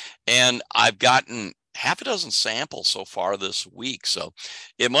 And I've gotten half a dozen samples so far this week, so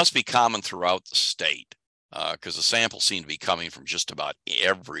it must be common throughout the state because the samples seem to be coming from just about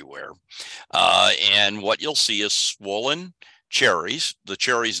everywhere. And what you'll see is swollen cherries. The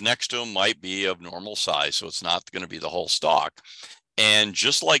cherries next to them might be of normal size, so it's not going to be the whole stalk. And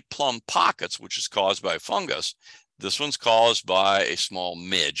just like plum pockets, which is caused by fungus, this one's caused by a small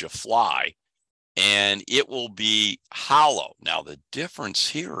midge, a fly, and it will be hollow. Now, the difference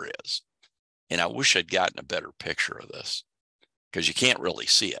here is, and I wish I'd gotten a better picture of this because you can't really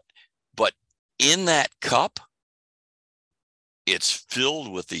see it, but in that cup, it's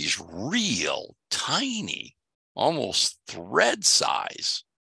filled with these real tiny, almost thread size,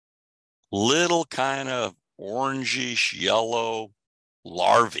 little kind of orangish yellow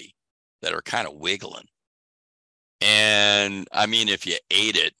larvae that are kind of wiggling. And I mean, if you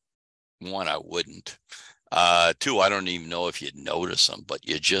ate it, one, I wouldn't. Two, I don't even know if you'd notice them, but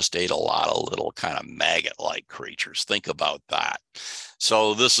you just ate a lot of little kind of maggot-like creatures. Think about that.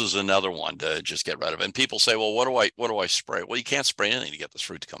 So this is another one to just get rid of. And people say, well, what do I spray? Well, you can't spray anything to get this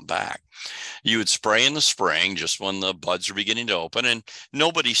fruit to come back. You would spray in the spring, just when the buds are beginning to open, and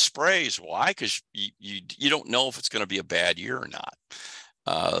nobody sprays. Why? Because you don't know if it's going to be a bad year or not.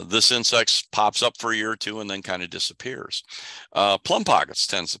 This insect pops up for a year or two and then kind of disappears. Plum pockets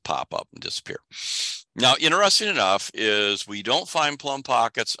tends to pop up and disappear. Now, interesting enough is we don't find plum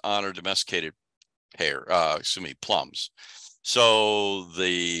pockets on our domesticated plums. So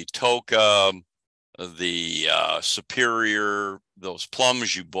the Toka, the Superior, those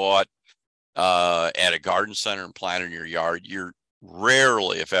plums you bought at a garden center and planted in your yard, you're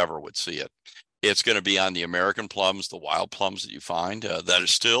rarely, if ever, would see it. It's going to be on the American plums, the wild plums that you find that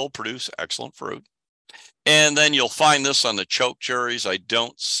still produce excellent fruit. And then you'll find this on the choke cherries. I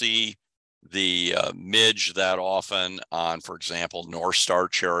don't see the midge that often on, for example, North Star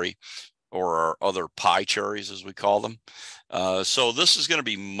cherry or our other pie cherries, as we call them. So this is going to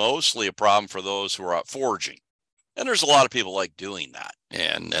be mostly a problem for those who are out foraging. And there's a lot of people like doing that.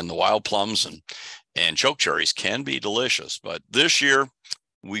 And the wild plums and choke cherries can be delicious. But this year,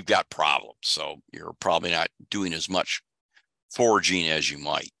 we've got problems. So you're probably not doing as much foraging as you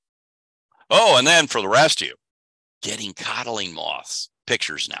might. Oh, and then for the rest of you, getting codling moths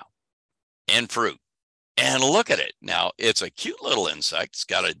pictures now and fruit. And look at it. Now, it's a cute little insect. It's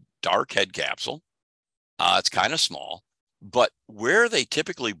got a dark head capsule. It's kind of small. But where they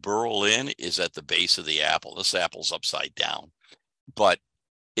typically burrow in is at the base of the apple. This apple's upside down. But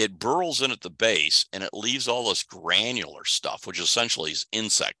it burrows in at the base and it leaves all this granular stuff, which essentially is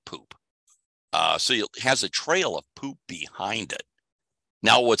insect poop. So it has a trail of poop behind it.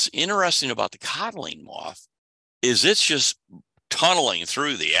 Now, what's interesting about the codling moth is it's just tunneling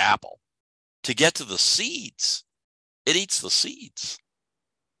through the apple to get to the seeds. It eats the seeds.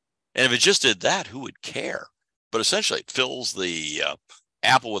 And if it just did that, who would care? But essentially, it fills the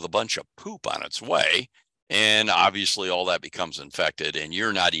apple with a bunch of poop on its way. And obviously, all that becomes infected, and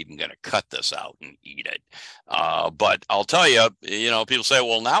you're not even going to cut this out and eat it. But I'll tell you, people say,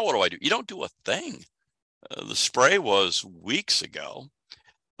 well, now what do I do? You don't do a thing. The spray was weeks ago.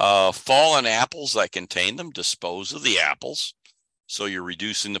 Fallen apples that contain them, dispose of the apples. So you're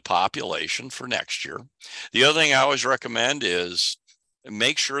reducing the population for next year. The other thing I always recommend is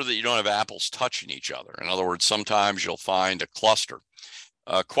make sure that you don't have apples touching each other. In other words, sometimes you'll find a cluster.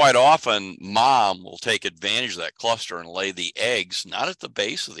 Quite often, mom will take advantage of that cluster and lay the eggs, not at the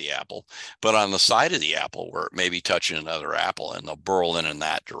base of the apple, but on the side of the apple where it may be touching another apple, and they'll burrow in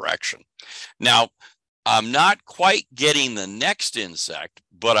that direction. Now, I'm not quite getting the next insect,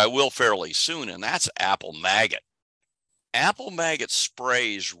 but I will fairly soon, and that's apple maggot. Apple maggot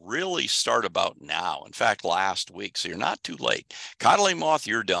sprays really start about now. In fact, last week, so you're not too late. Codling moth,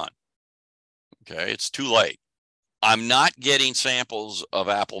 you're done. Okay, it's too late. I'm not getting samples of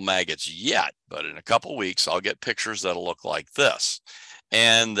apple maggots yet, but in a couple of weeks, I'll get pictures that'll look like this.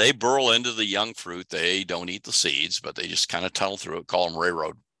 And they burrow into the young fruit. They don't eat the seeds, but they just kind of tunnel through it. Call them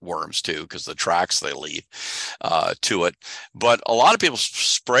railroad worms too, because the tracks they leave to it. But a lot of people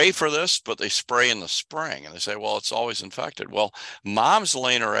spray for this, but they spray in the spring. And they say, well, it's always infected. Well, mom's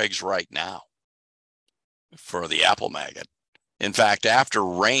laying her eggs right now for the apple maggot. In fact, after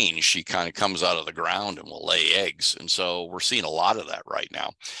rain, she kind of comes out of the ground and will lay eggs. And so we're seeing a lot of that right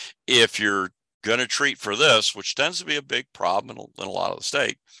now. If you're going to treat for this, which tends to be a big problem in a lot of the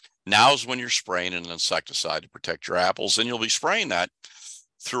state, now's when you're spraying an insecticide to protect your apples. And you'll be spraying that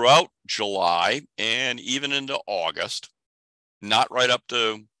throughout July and even into August, not right up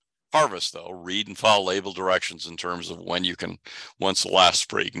to harvest, though. Read and follow label directions in terms of when you can, when's the last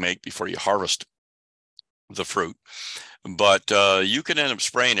spray you can make before you harvest the fruit. But you can end up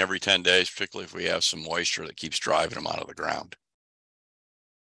spraying every 10 days, particularly if we have some moisture that keeps driving them out of the ground.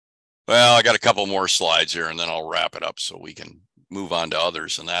 Well, I got a couple more slides here, and then I'll wrap it up so we can move on to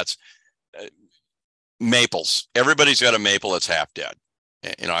others. And that's maples. Everybody's got a maple that's half dead.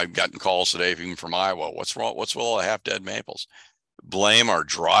 I've gotten calls today, even from Iowa. What's wrong? What's with all the half dead maples? Blame our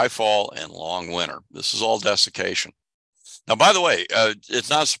dry fall and long winter. This is all desiccation. Now, by the way, it's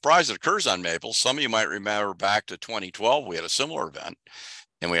not a surprise it occurs on maples. Some of you might remember back to 2012, we had a similar event,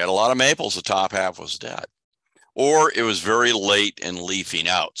 and we had a lot of maples. The top half was dead, or it was very late in leafing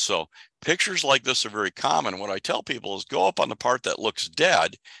out. So pictures like this are very common. What I tell people is go up on the part that looks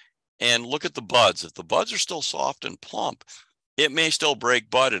dead and look at the buds. If the buds are still soft and plump, it may still break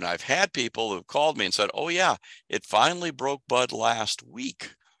bud. And I've had people who've called me and said, oh yeah, it finally broke bud last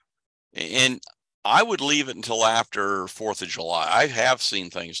week. And I would leave it until after 4th of July. I have seen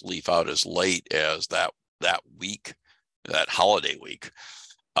things leaf out as late as that that week, that holiday week.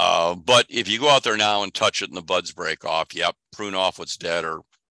 But if you go out there now and touch it and the buds break off, yep, prune off what's dead or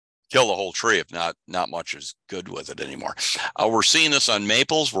kill the whole tree. If not much is good with it anymore. We're seeing this on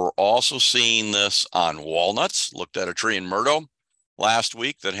maples. We're also seeing this on walnuts. Looked at a tree in Murdo last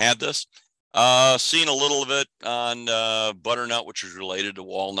week that had this. Seen a little of it on butternut, which is related to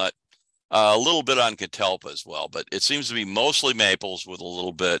walnut. A little bit on catalpa as well, but it seems to be mostly maples with a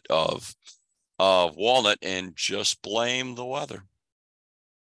little bit of walnut, and just blame the weather.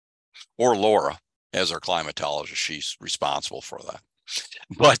 Or Laura, as our climatologist, she's responsible for that.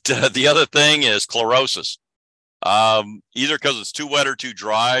 But the other thing is chlorosis. Either because it's too wet or too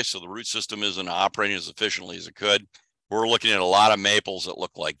dry, so the root system isn't operating as efficiently as it could. We're looking at a lot of maples that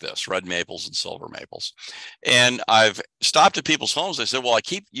look like this, red maples and silver maples. And I've stopped at people's homes. I said, well, I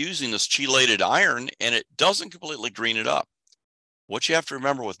keep using this chelated iron and it doesn't completely green it up. What you have to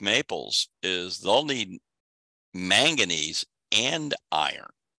remember with maples is they'll need manganese and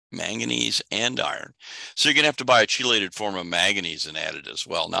iron. Manganese and iron. So you're going to have to buy a chelated form of manganese and add it as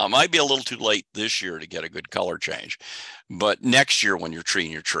well. Now, it might be a little too late this year to get a good color change, but next year when you're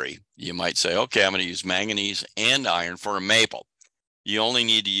treating your tree, you might say, okay, I'm going to use manganese and iron for a maple. You only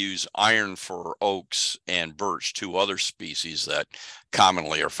need to use iron for oaks and birch, two other species that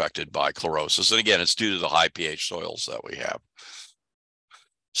commonly are affected by chlorosis. And again, it's due to the high pH soils that we have.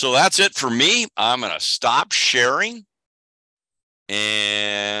 So that's it for me. I'm going to stop sharing.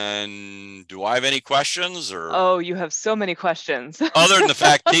 And do I have any questions? Or Oh, you have so many questions. Other than the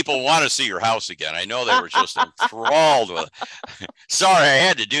fact people want to see your house again. I know they were just enthralled with it. Sorry, I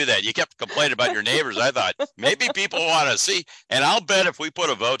had to do that. You kept complaining about your neighbors. I thought maybe people want to see. And I'll bet if we put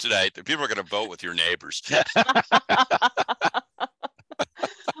a vote tonight, that people are going to vote with your neighbors. And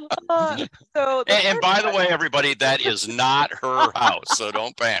by the way, everybody, that is not her house. So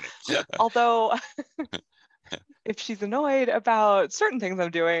don't panic. Although... if she's annoyed about certain things I'm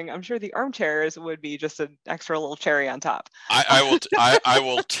doing, I'm sure the armchairs would be just an extra little cherry on top. I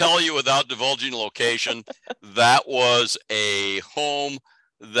will tell you without divulging location, that was a home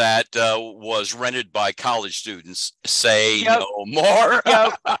that was rented by college students. Say no more.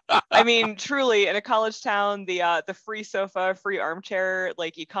 Yep. I mean, truly, in a college town, the free sofa, free armchair,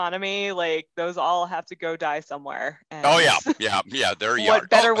 like economy, like those all have to go die somewhere. And oh yeah, their yard. What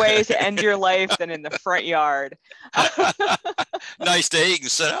better way to end your life than in the front yard? Nice day, you can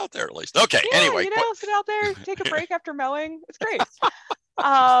sit out there at least. Okay, yeah, anyway, sit out there, take a break after mowing. It's great.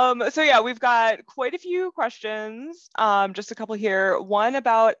 So yeah, we've got quite a few questions. Just a couple here. One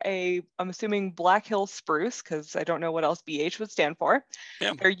about I'm assuming Black Hill spruce, because I don't know what else BH would stand for.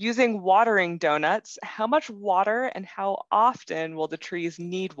 Yeah. They're using watering donuts. How much water and how often will the trees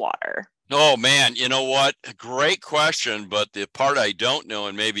need water? Oh man, you know what? Great question. But the part I don't know,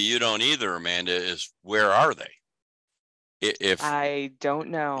 and maybe you don't either, Amanda, is where are they? If I don't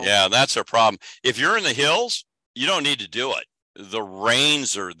know. Yeah, that's a problem. If you're in the hills, you don't need to do it. The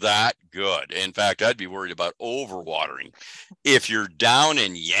rains are that good. In fact, I'd be worried about overwatering. If you're down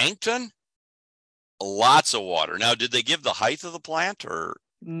in Yankton, lots of water. Now, did they give the height of the plant or?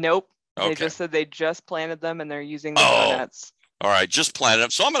 Nope. Okay. They just said they just planted them and they're using the donuts. All right, just planted them.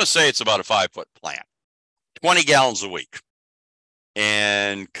 So I'm going to say it's about a 5-foot plant, 20 gallons a week.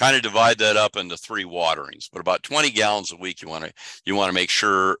 And kind of divide that up into 3 waterings, but about 20 gallons a week. You want to make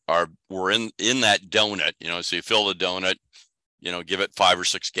sure we're in that donut. So you fill the donut, give it 5 or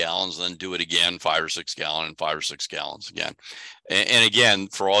 6 gallons, then do it again, 5 or 6 gallons, and 5 or 6 gallons again. And again,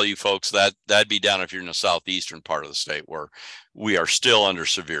 for all you folks, that'd be down if you're in the southeastern part of the state where we are still under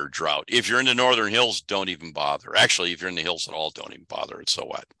severe drought. If you're in the northern hills, don't even bother. Actually, if you're in the hills at all, don't even bother. It's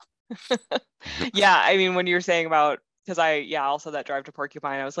so wet. Yeah, I mean, when you were saying about, because also that drive to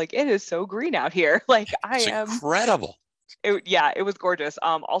Porcupine, I was like, it is so green out here. Like it's incredible. It was gorgeous.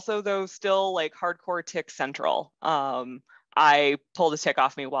 Also though, still like hardcore tick central. I pulled a tick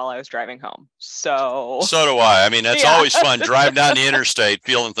off me while I was driving home. So do I. I mean, that's always fun. Driving down the interstate,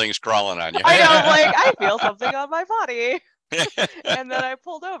 feeling things crawling on you. I know, like I feel something on my body. And then I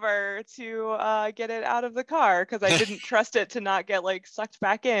pulled over to get it out of the car because I didn't trust it to not get like sucked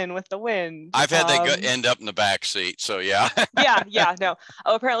back in with the wind. I've had that end up in the back seat, so yeah. No.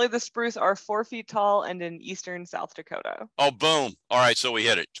 Oh, apparently the spruce are 4 feet tall and in eastern South Dakota. Oh, boom. All right, so we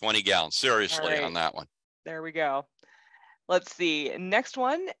hit it. 20 gallons. Seriously on that one. There we go. Let's see. Next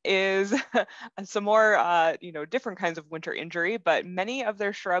one is some more, different kinds of winter injury, but many of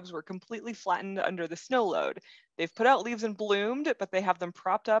their shrubs were completely flattened under the snow load. They've put out leaves and bloomed, but they have them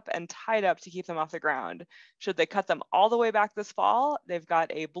propped up and tied up to keep them off the ground. Should they cut them all the way back this fall? They've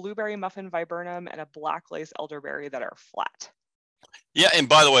got a blueberry muffin viburnum and a black lace elderberry that are flat. Yeah, and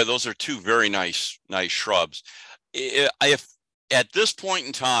by the way, those are two very nice shrubs. If at this point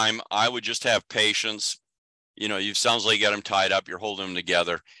in time, I would just have patience. You know, you sounds like you got them tied up, you're holding them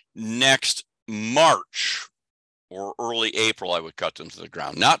together. Next March or early April, I would cut them to the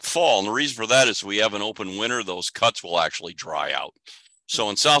ground, not fall. And the reason for that is we have an open winter, those cuts will actually dry out. So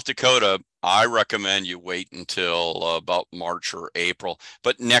in South Dakota, I recommend you wait until about March or April,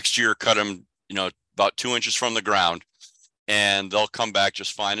 but next year cut them, you know, about 2 inches from the ground, and they'll come back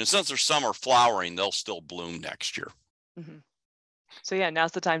just fine. And since they're summer flowering, they'll still bloom next year. Mm-hmm. So yeah,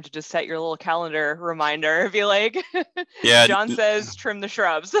 now's the time to just set your little calendar reminder. Be like, yeah, John says trim the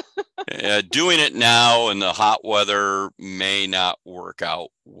shrubs. Doing it now in the hot weather may not work out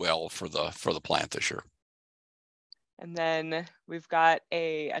well for the plant this year. And then we've got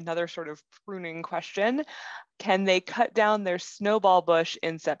another sort of pruning question. Can they cut down their snowball bush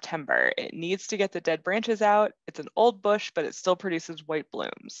in September? It needs to get the dead branches out. It's an old bush, but it still produces white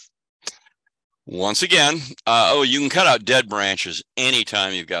blooms. Once again, you can cut out dead branches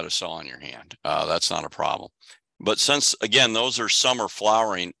anytime you've got a saw in your hand. That's not a problem. But since, again, those are summer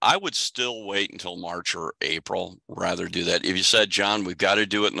flowering, I would still wait until March or April, rather do that. If you said, John, we've got to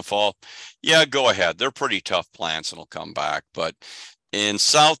do it in the fall, yeah, go ahead. They're pretty tough plants and it'll come back. But in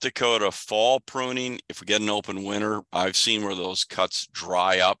South Dakota, fall pruning, if we get an open winter, I've seen where those cuts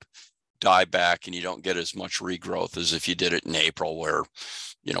dry up, die back, and you don't get as much regrowth as if you did it in April, where,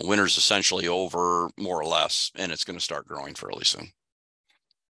 you know, winter's essentially over more or less, and it's going to start growing fairly soon.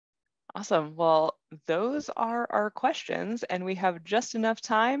 Awesome. Well, those are our questions, and we have just enough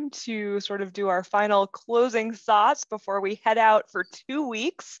time to sort of do our final closing thoughts before we head out for 2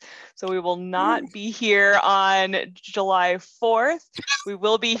 weeks. So we will not be here on July 4th. We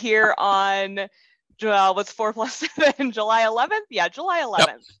will be here on, what's 4 plus 7? July 11th? Yeah, July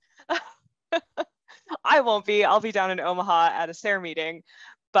 11th. Yep. I won't be. I'll be down in Omaha at a SARE meeting.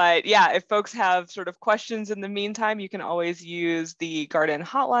 But yeah, if folks have sort of questions in the meantime, you can always use the garden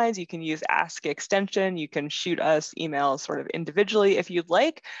hotlines. You can use Ask Extension. You can shoot us emails sort of individually if you'd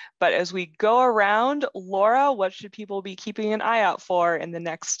like. But as we go around, Laura, what should people be keeping an eye out for in the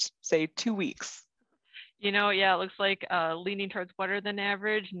next, say, 2 weeks? You know, yeah, it looks like leaning towards wetter than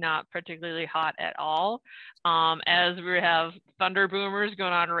average, not particularly hot at all. As we have thunder boomers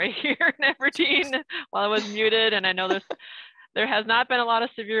going on right here in Aberdeen while I was muted, and I know there has not been a lot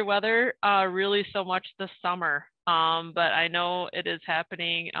of severe weather really so much this summer, but I know it is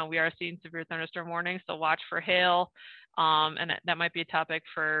happening. We are seeing severe thunderstorm warnings, so watch for hail. And that might be a topic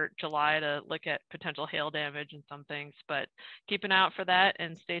for July to look at potential hail damage and some things, but keep an eye out for that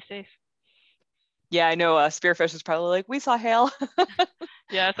and stay safe. Yeah, I know Spearfish is probably like, we saw hail.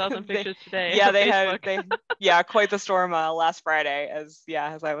 Yeah, I saw some pictures today. Yeah, they quite the storm last Friday as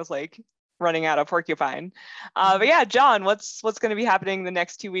I was like running out of porcupine. But yeah, John, what's going to be happening the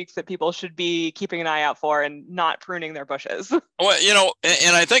next 2 weeks that people should be keeping an eye out for and not pruning their bushes? Well, you know,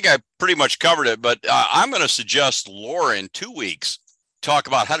 and I think I pretty much covered it, but I'm going to suggest Laura in 2 weeks talk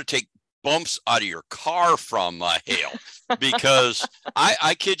about how to take bumps out of your car from hail, because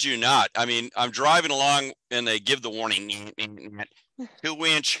I kid you not. I mean, I'm driving along and they give the warning,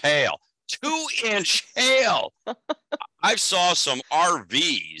 2-inch hail, 2-inch hail. I saw some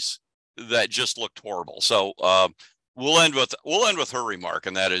RVs that just looked horrible. So we'll end with her remark,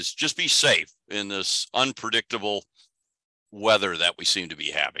 and that is just be safe in this unpredictable weather that we seem to be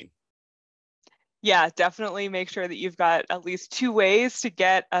having. Yeah, definitely make sure that you've got at least 2 ways to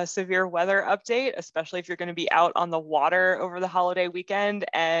get a severe weather update, especially if you're going to be out on the water over the holiday weekend.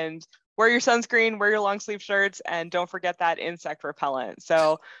 And wear your sunscreen, wear your long sleeve shirts, and don't forget that insect repellent.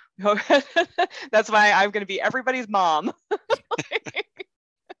 So that's why I'm going to be everybody's mom.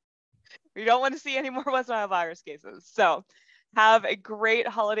 We don't want to see any more West Nile virus cases. So have a great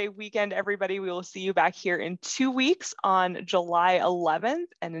holiday weekend, everybody. We will see you back here in 2 weeks on July 11th.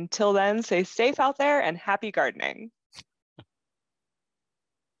 And until then, stay safe out there and happy gardening.